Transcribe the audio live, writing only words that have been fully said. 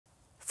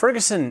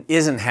Ferguson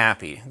isn't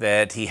happy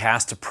that he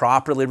has to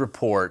properly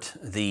report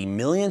the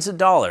millions of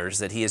dollars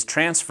that he has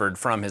transferred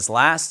from his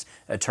last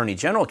Attorney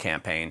General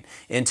campaign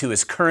into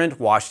his current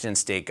Washington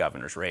State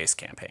Governor's race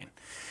campaign.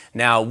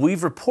 Now,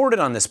 we've reported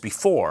on this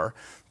before,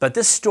 but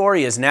this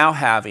story is now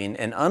having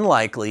an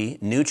unlikely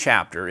new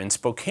chapter in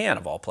Spokane,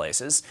 of all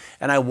places,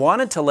 and I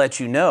wanted to let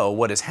you know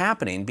what is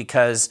happening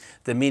because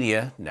the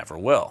media never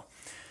will.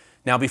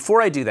 Now,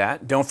 before I do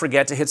that, don't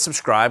forget to hit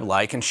subscribe,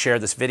 like, and share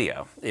this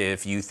video.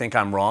 If you think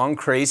I'm wrong,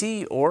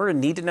 crazy, or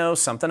need to know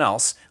something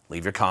else,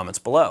 leave your comments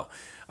below.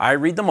 I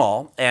read them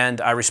all,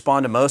 and I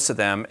respond to most of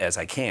them as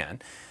I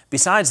can.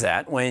 Besides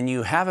that, when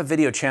you have a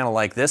video channel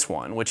like this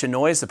one, which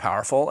annoys the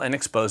powerful and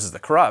exposes the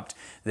corrupt,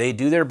 they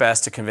do their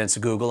best to convince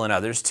Google and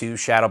others to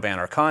shadow ban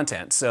our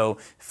content, so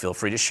feel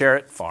free to share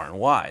it far and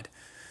wide.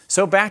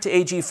 So back to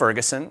AG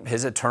Ferguson,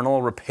 his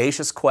eternal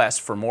rapacious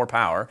quest for more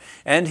power,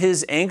 and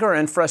his anger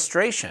and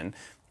frustration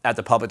at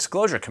the Public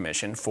Disclosure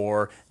Commission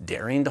for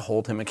daring to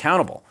hold him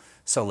accountable.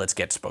 So let's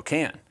get to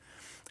Spokane.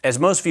 As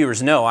most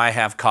viewers know, I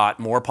have caught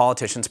more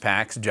politicians,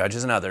 PACs,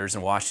 judges, and others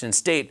in Washington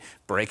State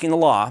breaking the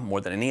law more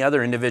than any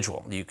other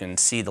individual. You can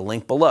see the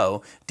link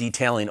below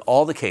detailing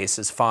all the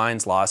cases,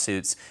 fines,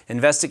 lawsuits,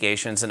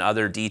 investigations, and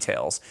other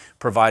details,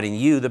 providing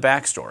you the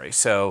backstory.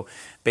 So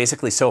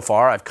basically, so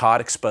far, I've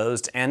caught,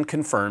 exposed, and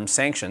confirmed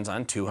sanctions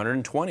on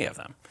 220 of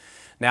them.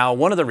 Now,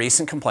 one of the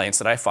recent complaints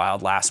that I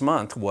filed last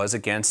month was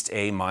against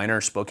a minor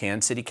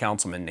Spokane City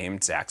Councilman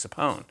named Zach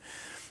Zapone.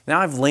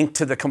 Now, I've linked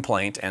to the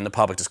complaint and the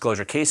public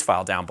disclosure case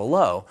file down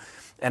below,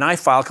 and I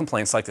file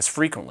complaints like this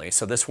frequently,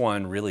 so this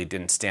one really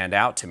didn't stand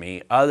out to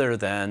me other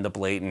than the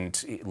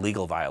blatant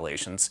legal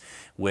violations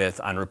with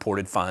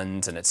unreported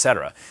funds and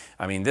etc.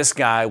 I mean, this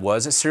guy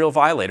was a serial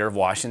violator of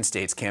Washington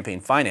State's campaign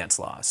finance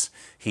laws.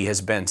 He has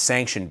been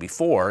sanctioned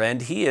before,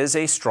 and he is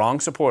a strong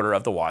supporter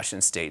of the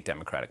Washington State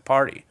Democratic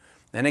Party.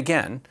 And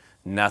again,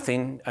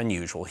 nothing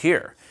unusual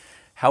here.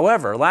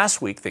 However,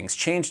 last week things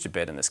changed a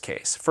bit in this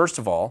case. First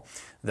of all,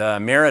 the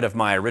merit of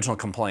my original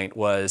complaint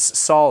was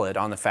solid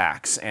on the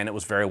facts, and it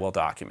was very well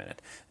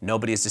documented.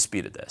 Nobody has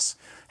disputed this.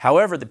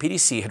 However, the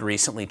PDC had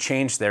recently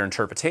changed their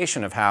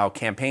interpretation of how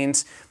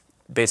campaigns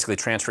basically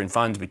transferring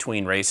funds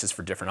between races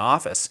for different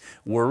office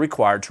were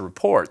required to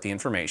report the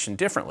information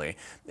differently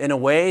in a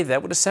way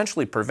that would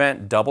essentially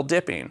prevent double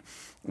dipping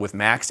with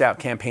maxed out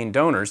campaign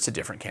donors to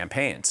different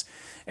campaigns.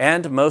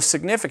 And most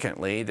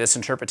significantly, this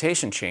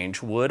interpretation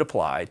change would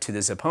apply to the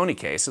Zapone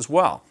case as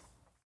well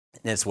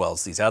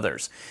as these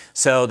others.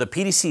 So the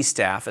PDC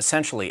staff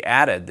essentially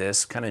added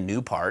this kind of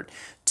new part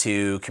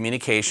to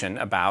communication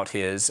about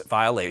his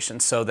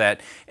violations so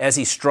that as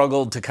he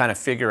struggled to kind of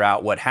figure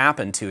out what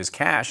happened to his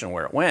cash and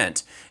where it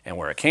went and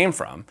where it came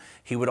from,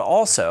 he would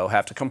also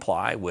have to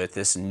comply with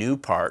this new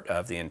part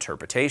of the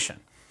interpretation.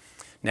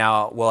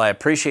 Now, while I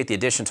appreciate the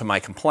addition to my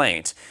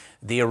complaint,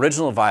 the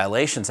original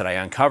violations that I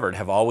uncovered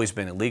have always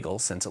been illegal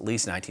since at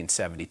least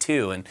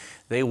 1972, and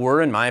they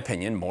were, in my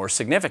opinion, more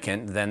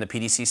significant than the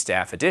PDC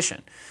staff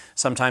addition.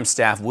 Sometimes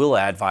staff will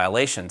add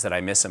violations that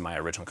I miss in my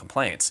original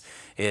complaints.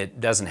 It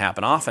doesn't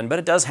happen often, but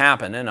it does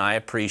happen, and I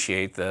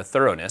appreciate the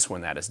thoroughness when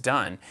that is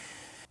done.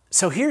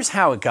 So here's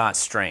how it got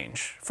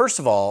strange. First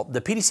of all, the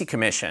PDC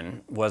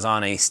Commission was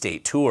on a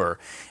state tour,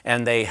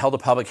 and they held a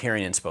public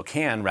hearing in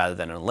Spokane rather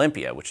than in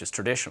Olympia, which is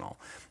traditional.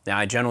 Now,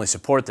 I generally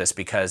support this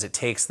because it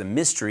takes the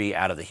mystery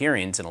out of the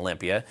hearings in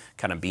Olympia,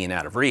 kind of being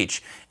out of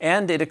reach,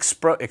 and it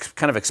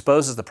kind of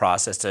exposes the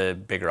process to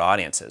bigger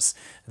audiences.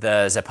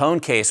 The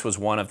Zapone case was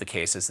one of the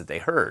cases that they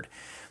heard,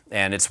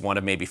 and it's one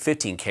of maybe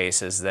 15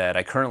 cases that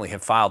I currently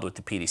have filed with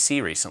the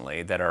PDC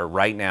recently that are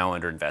right now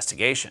under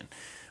investigation.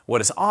 What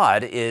is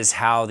odd is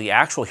how the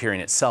actual hearing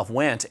itself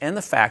went and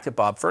the fact that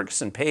Bob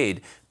Ferguson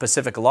paid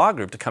Pacific Law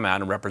Group to come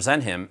out and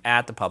represent him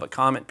at the public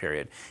comment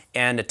period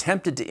and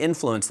attempted to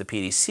influence the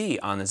PDC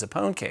on the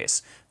Zapone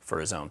case for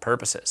his own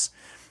purposes.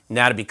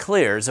 Now, to be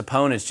clear,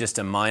 Zapone is just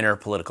a minor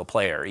political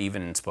player,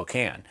 even in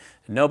Spokane.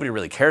 Nobody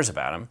really cares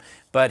about him,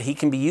 but he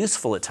can be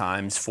useful at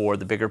times for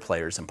the bigger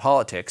players in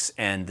politics,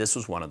 and this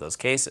was one of those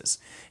cases.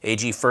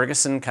 AG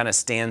Ferguson kind of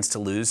stands to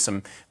lose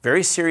some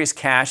very serious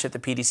cash if the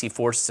PDC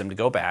forces him to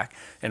go back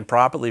and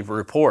properly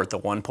report the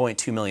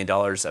 $1.2 million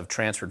of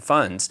transferred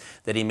funds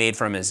that he made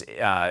from his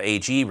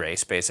AG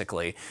race,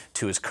 basically,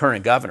 to his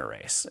current governor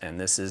race. And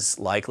this is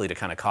likely to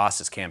kind of cost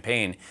his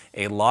campaign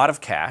a lot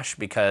of cash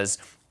because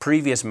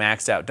previous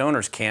maxed out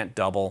donors can't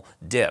double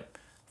dip.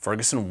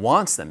 Ferguson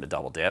wants them to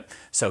double dip,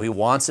 so he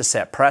wants to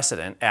set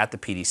precedent at the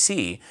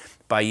PDC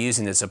by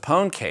using the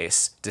Zapone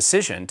case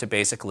decision to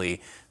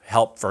basically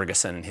help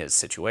Ferguson in his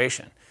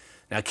situation.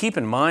 Now, keep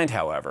in mind,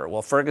 however,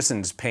 while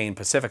Ferguson is paying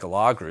Pacific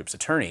Law Group's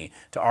attorney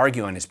to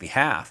argue on his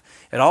behalf,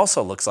 it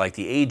also looks like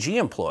the AG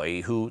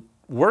employee who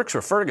works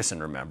for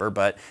Ferguson, remember,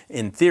 but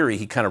in theory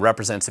he kind of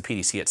represents the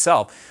PDC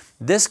itself.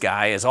 This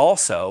guy is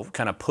also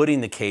kind of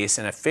putting the case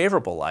in a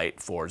favorable light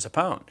for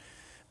Zapone.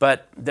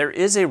 But there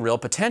is a real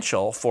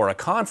potential for a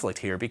conflict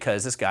here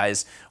because this guy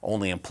is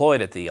only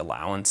employed at the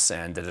allowance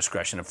and the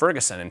discretion of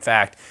Ferguson. In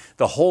fact,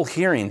 the whole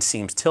hearing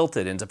seems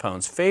tilted in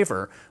Zapone's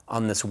favor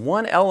on this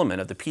one element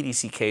of the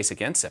PDC case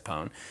against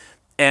Zapone.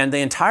 And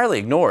they entirely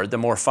ignored the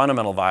more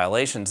fundamental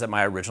violations that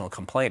my original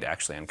complaint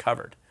actually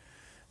uncovered.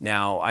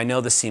 Now, I know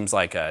this seems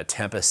like a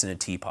tempest in a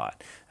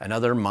teapot.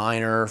 Another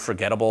minor,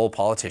 forgettable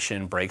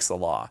politician breaks the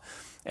law.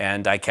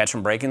 And I catch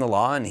him breaking the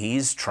law, and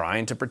he's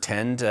trying to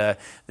pretend that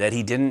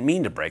he didn't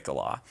mean to break the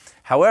law.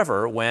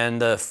 However, when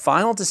the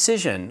final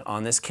decision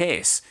on this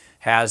case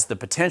has the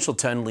potential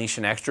to unleash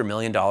an extra $1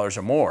 million or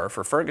more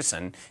for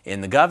Ferguson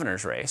in the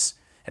governor's race,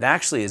 it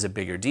actually is a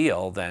bigger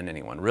deal than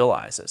anyone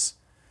realizes.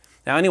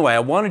 Now, anyway, I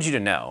wanted you to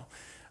know,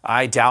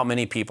 I doubt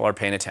many people are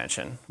paying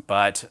attention,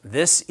 but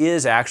this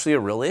is actually a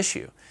real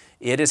issue.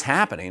 It is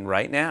happening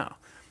right now.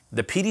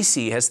 The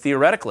PDC has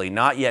theoretically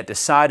not yet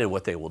decided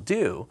what they will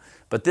do,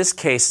 but this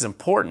case is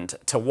important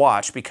to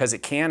watch because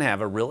it can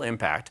have a real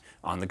impact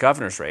on the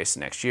governor's race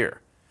next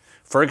year.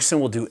 Ferguson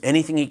will do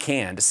anything he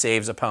can to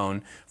save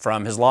Zappone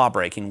from his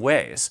law-breaking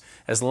ways,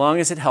 as long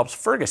as it helps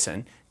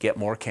Ferguson get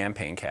more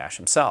campaign cash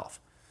himself.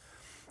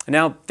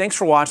 Now, thanks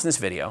for watching this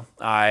video.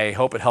 I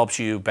hope it helps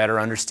you better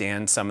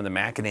understand some of the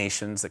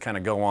machinations that kind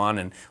of go on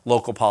in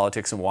local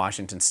politics in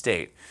Washington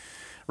State.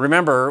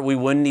 Remember, we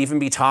wouldn't even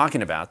be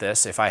talking about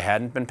this if I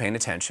hadn't been paying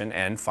attention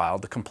and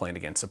filed the complaint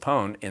against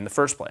Zappone in the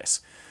first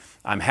place.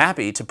 I'm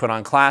happy to put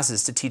on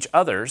classes to teach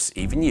others,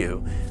 even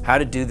you, how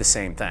to do the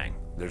same thing.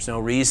 There's no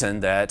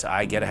reason that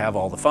I get to have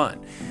all the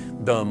fun.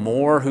 The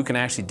more who can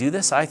actually do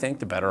this, I think,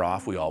 the better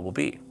off we all will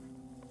be.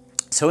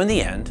 So in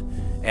the end,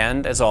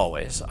 and as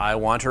always, I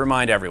want to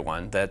remind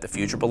everyone that the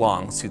future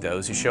belongs to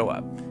those who show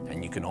up,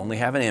 and you can only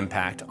have an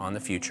impact on the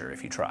future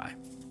if you try.